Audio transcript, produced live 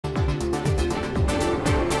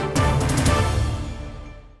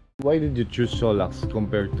Why did you choose SOLAX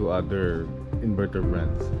compared to other inverter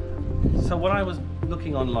brands? So when I was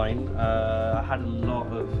looking online, I had a lot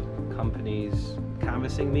of companies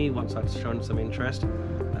canvassing me once I'd shown some interest,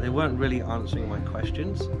 and they weren't really answering my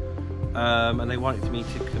questions, and they wanted me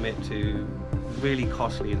to commit to really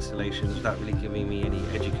costly installations without really giving me any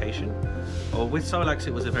education. Or with SOLAX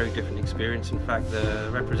it was a very different experience. In fact, the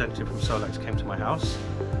representative from SOLAX came to my house,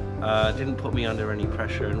 didn't put me under any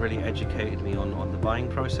pressure and really educated me on the buying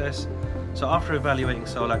process. So after evaluating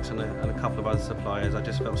SOLAX and a couple of other suppliers, I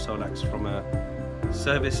just felt SOLAX from a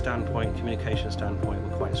service standpoint, communication standpoint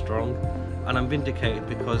were quite strong, and I'm vindicated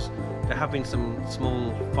because there have been some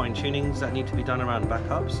small fine-tunings that need to be done around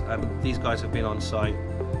backups, and these guys have been on site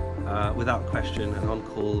without question and on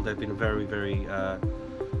call. They've been very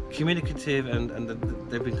communicative, and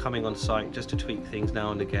they've been coming on site just to tweak things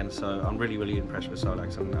now and again. So I'm really impressed with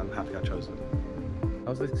SOLAX, and I'm happy I chose them.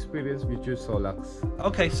 How's the experience with your SOLAX?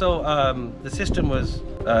 Okay, so the system was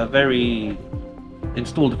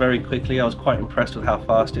installed very quickly. I was quite impressed with how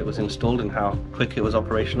fast it was installed and how quick it was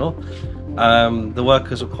operational. The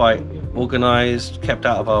workers were quite organized, kept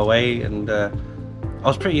out of our way, and I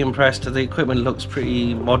was pretty impressed. The equipment looks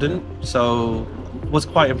pretty modern, so was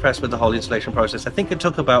quite impressed with the whole installation process. I think it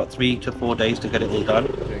took about 3 to 4 days to get it all done,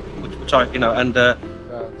 which I, and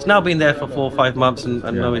it's now been there for 4 or 5 months and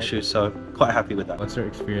no issues, so quite happy with that. What's your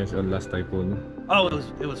experience on last typhoon? Oh,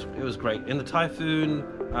 it was great. In the typhoon,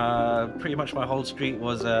 pretty much my whole street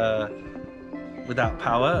was without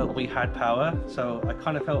power. We had power, so I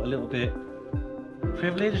kind of felt a little bit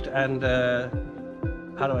privileged and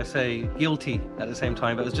how do I say, guilty at the same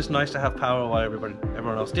time. But it was just nice to have power while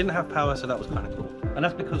everyone else didn't have power, so that was kind of cool. And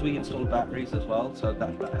that's because we installed batteries as well, so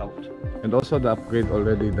that helped. And also the upgrade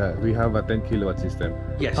already, that we have a 10 kilowatt system.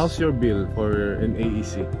 Yes. How's your bill for an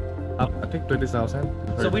AEC? Up, I think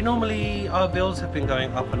 20,000. So we normally, our bills have been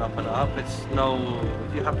going up and up and up. It's no,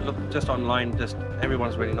 if you have to look just online, just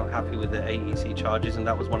everyone's really not happy with the AEC charges, and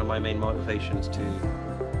that was one of my main motivations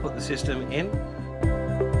to put the system in.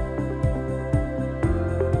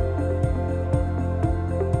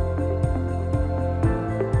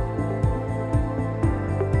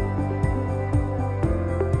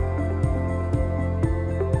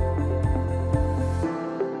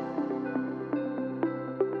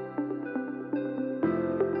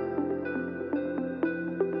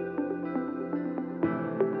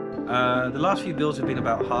 The last few bills have been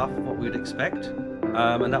about half what we would expect,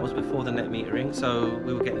 and that was before the net metering, so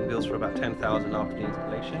we were getting bills for about 10,000 after the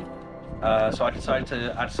installation. So I decided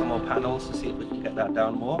to add some more panels to see if we could get that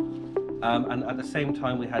down more, and at the same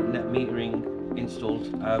time we had net metering installed.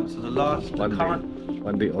 So the current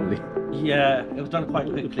one day only. Yeah, it was done quite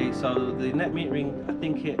quickly. So the net metering, I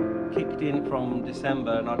think it kicked in from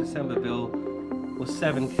December, and our December bill was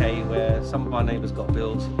 7k, where some of our neighbours got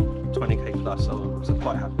bills 20k plus, so I'm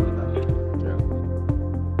quite happy with that. Yeah.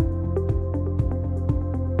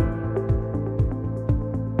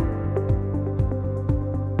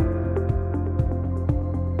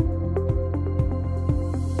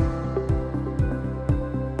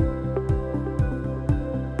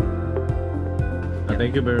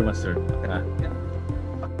 Thank you very much, sir.